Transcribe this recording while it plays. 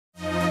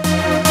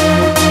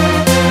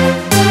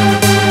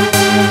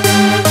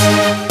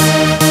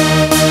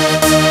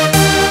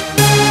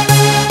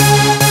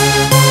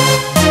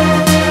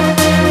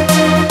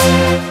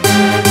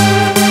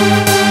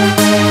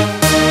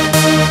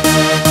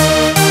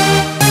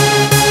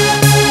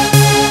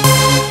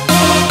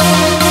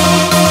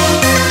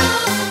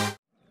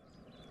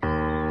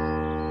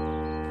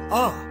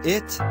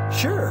It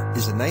sure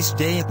is a nice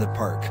day at the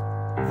park.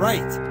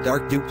 Right,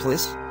 Dark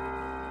Doopliss?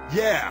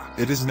 Yeah,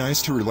 it is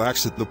nice to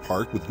relax at the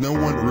park with no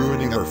one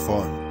ruining our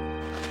fun.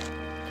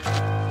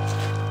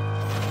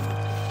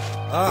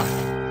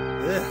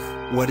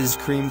 What is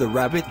Cream the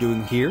Rabbit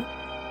doing here?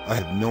 I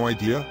have no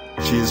idea.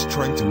 She is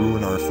trying to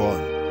ruin our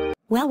fun.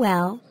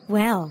 Well,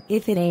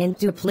 if it ain't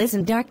Doopliss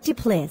and Dark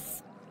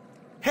Doopliss.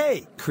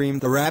 Hey, Cream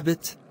the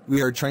Rabbit,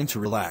 we are trying to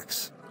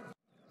relax.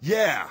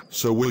 Yeah,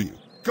 so will you?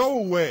 Go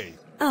away!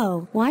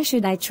 Oh, why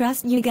should I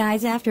trust you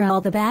guys after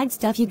all the bad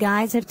stuff you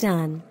guys have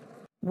done?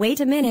 Wait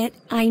a minute,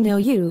 I know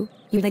you.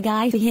 You're the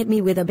guy who hit me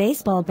with a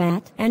baseball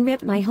bat and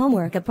ripped my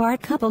homework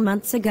apart couple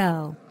months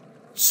ago.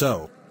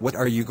 So, what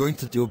are you going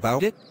to do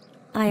about it?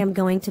 I am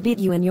going to beat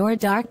you and your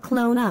dark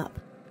clone up.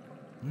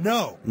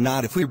 No,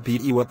 not if we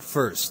beat you up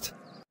first.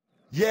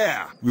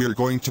 Yeah, we are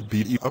going to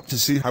beat you up to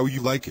see how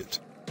you like it.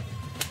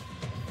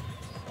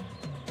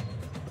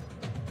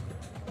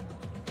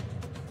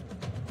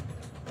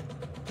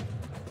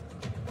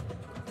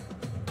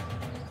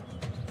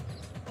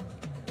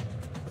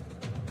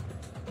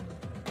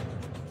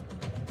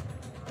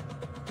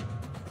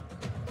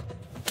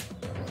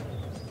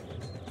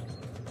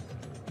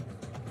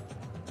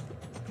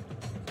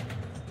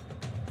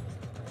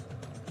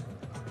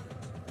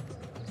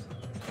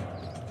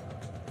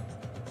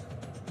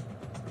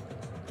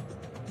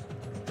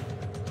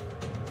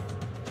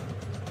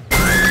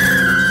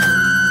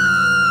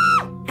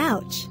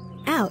 Ouch,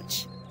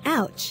 ouch,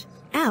 ouch,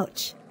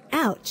 ouch,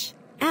 ouch,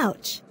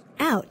 ouch,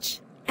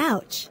 ouch,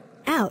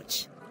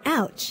 ouch,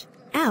 ouch,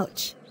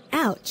 ouch,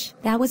 ouch.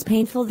 That was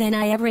painful than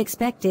I ever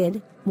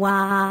expected. Wow.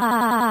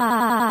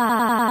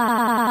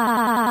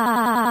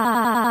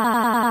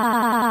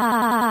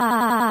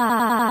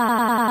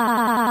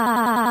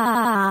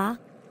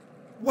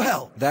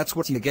 Well, that's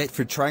what you get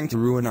for trying to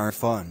ruin our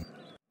fun.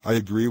 I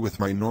agree with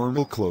my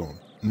normal clone.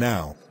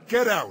 Now,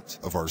 get out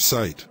of our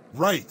sight,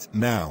 right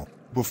now,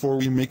 before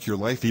we make your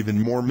life even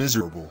more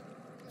miserable.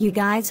 You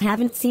guys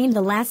haven't seen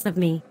the last of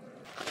me.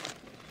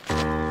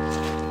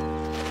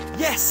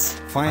 Yes!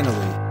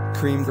 Finally,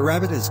 Cream the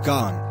Rabbit is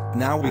gone.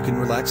 Now we can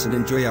relax and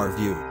enjoy our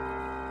view.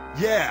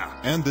 Yeah,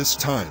 and this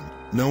time,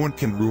 no one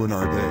can ruin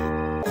our day.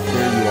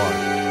 There you are.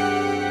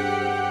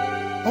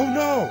 Oh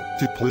no!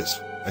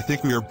 Doopliss, I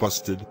think we are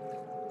busted.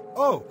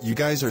 Oh, you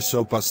guys are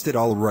so busted,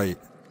 all right.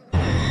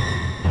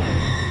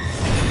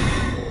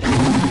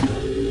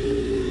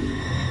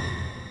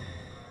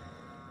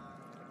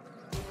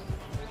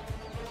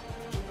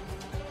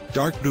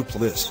 Dark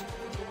Doopliss.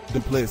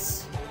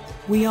 Doopliss.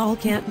 We all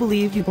can't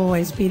believe you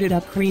boys beat it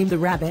up Cream the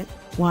Rabbit.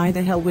 Why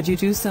the hell would you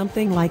do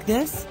something like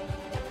this?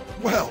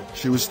 Well,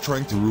 she was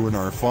trying to ruin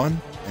our fun,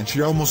 and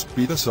she almost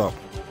beat us up.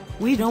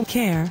 We don't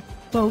care.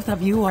 Both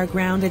of you are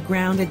grounded for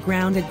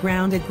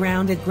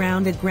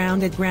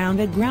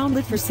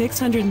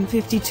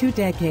 652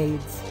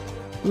 decades.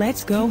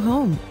 Let's go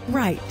home,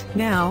 right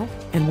now,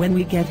 and when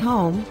we get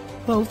home,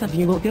 both of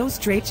you will go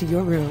straight to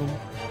your room.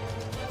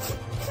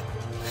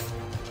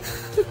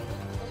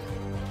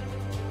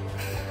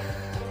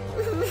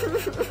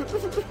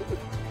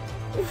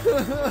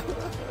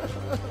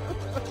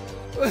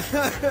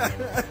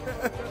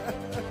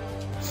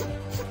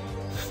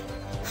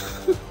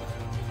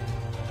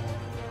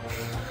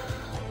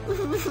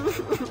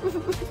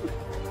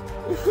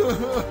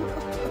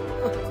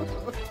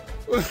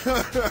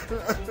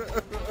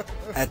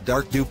 At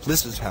Dark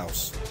Doopliss's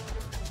house.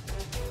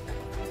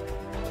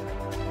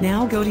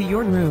 Now go to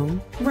your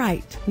room,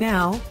 right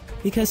now,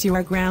 because you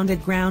are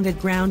grounded for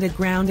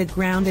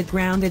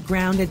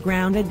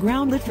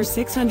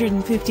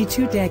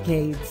 652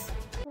 decades.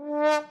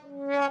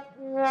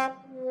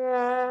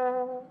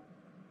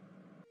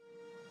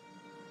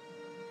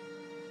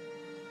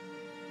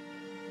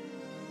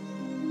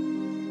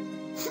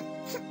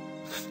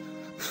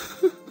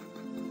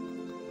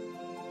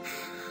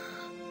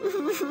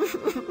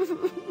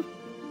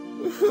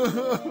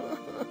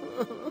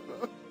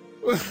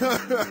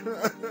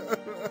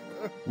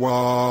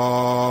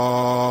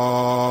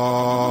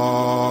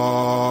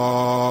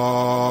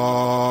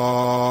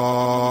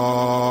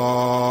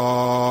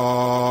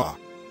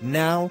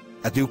 Now,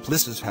 at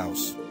Doopliss's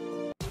house.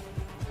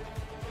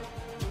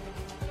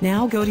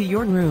 Now go to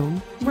your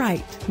room,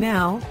 right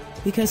now,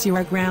 because you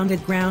are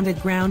grounded for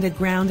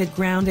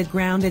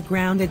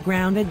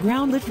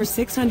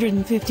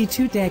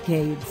 652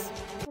 decades.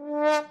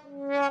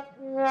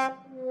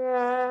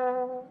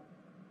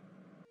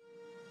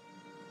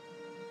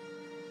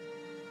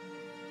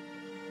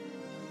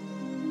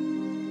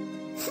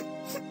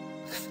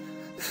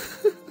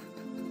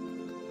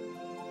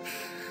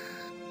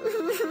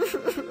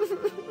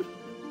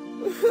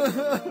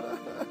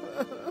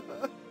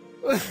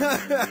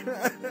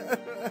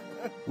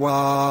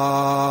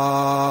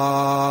 Wow.